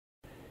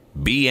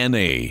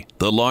BNA,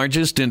 the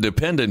largest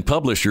independent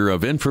publisher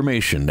of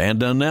information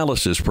and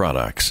analysis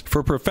products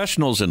for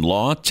professionals in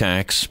law,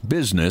 tax,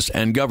 business,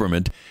 and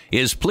government,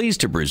 is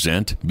pleased to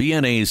present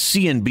BNA's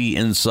C&B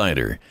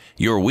Insider,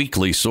 your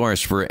weekly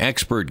source for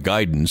expert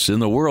guidance in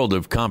the world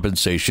of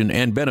compensation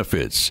and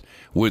benefits,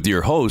 with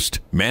your host,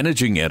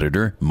 Managing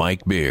Editor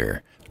Mike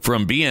Baer,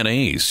 from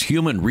BNA's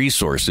Human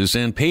Resources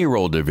and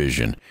Payroll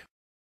Division,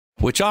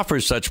 which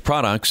offers such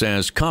products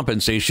as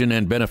Compensation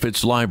and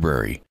Benefits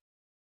Library,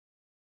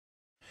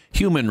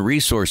 Human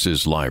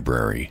Resources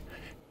Library,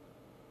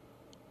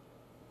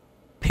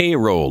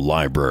 Payroll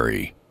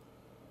Library,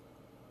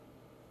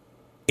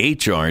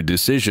 HR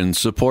Decision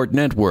Support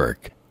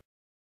Network,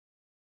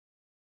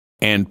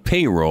 and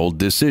Payroll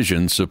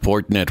Decision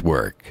Support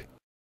Network.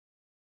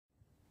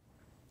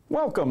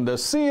 Welcome to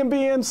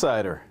C&B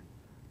Insider.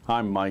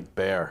 I'm Mike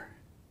Baer.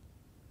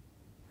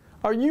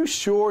 Are you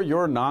sure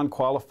your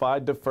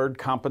non-qualified deferred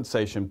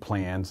compensation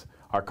plans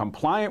are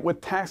compliant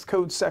with Tax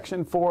Code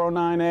Section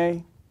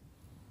 409A?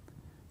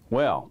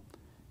 Well,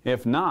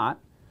 if not,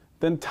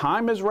 then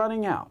time is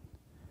running out,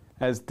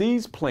 as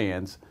these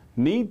plans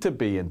need to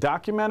be in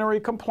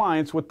documentary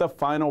compliance with the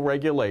final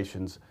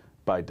regulations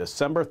by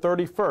December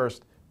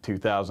 31st,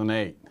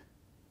 2008.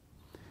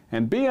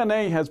 And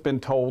BNA has been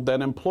told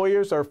that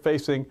employers are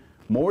facing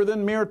more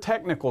than mere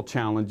technical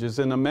challenges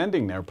in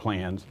amending their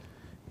plans,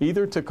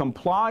 either to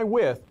comply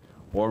with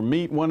or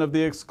meet one of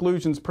the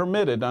exclusions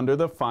permitted under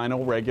the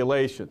final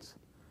regulations.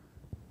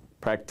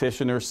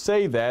 Practitioners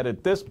say that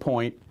at this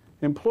point,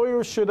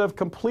 employers should have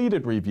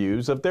completed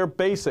reviews of their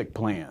basic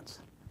plans.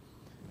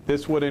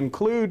 This would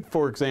include,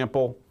 for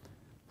example,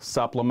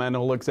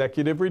 supplemental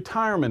executive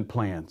retirement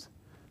plans,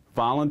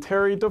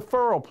 voluntary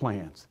deferral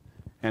plans,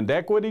 and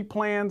equity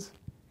plans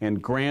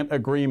and grant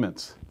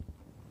agreements.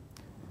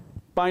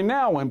 By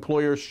now,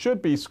 employers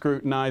should be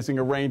scrutinizing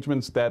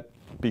arrangements that,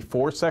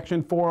 before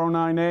Section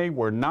 409A,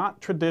 were not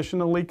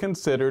traditionally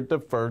considered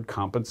deferred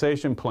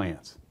compensation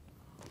plans.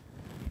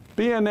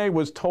 BNA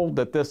was told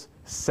that this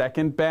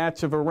second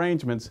batch of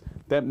arrangements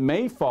that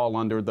may fall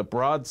under the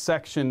broad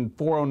Section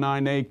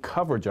 409A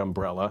coverage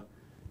umbrella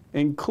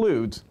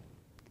includes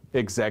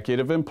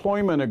executive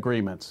employment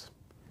agreements,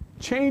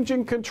 change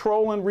in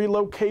control and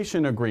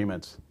relocation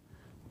agreements,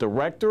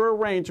 director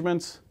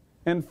arrangements,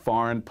 and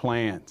foreign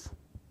plans.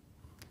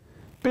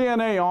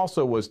 BNA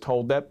also was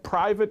told that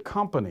private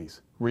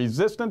companies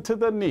resistant to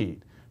the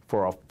need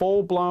for a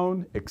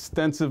full-blown,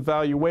 extensive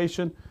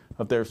valuation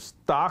of their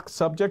stock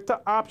subject to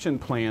option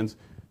plans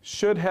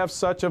should have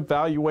such a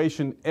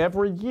valuation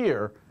every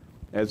year,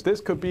 as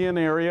this could be an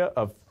area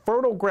of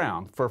fertile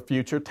ground for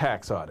future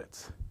tax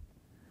audits.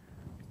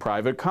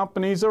 Private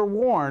companies are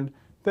warned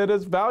that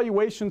as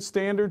valuation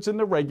standards in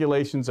the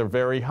regulations are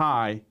very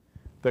high,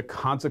 the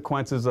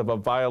consequences of a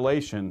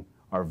violation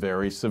are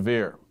very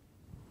severe.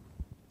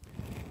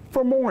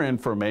 For more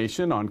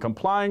information on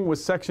complying with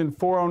Section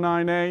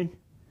 409A,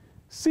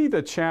 see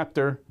the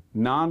chapter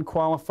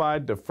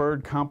Non-Qualified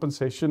Deferred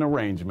Compensation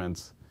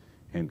Arrangements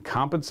in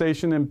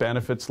Compensation and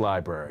Benefits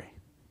Library.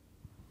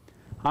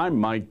 I'm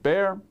Mike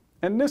Baer,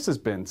 and this has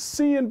been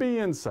C&B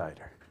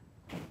Insider.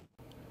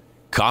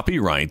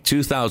 Copyright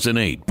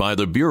 2008 by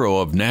the Bureau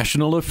of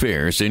National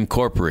Affairs,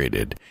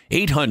 Incorporated,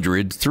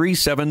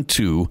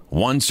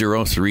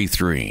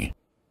 800-372-1033.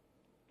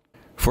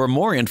 For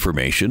more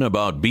information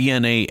about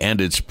BNA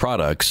and its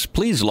products,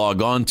 please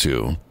log on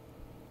to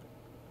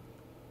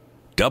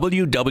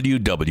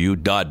www.bna.com,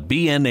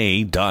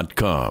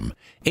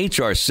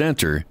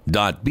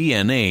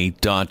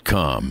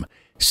 hrcenter.bna.com,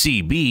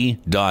 cb.bna.com.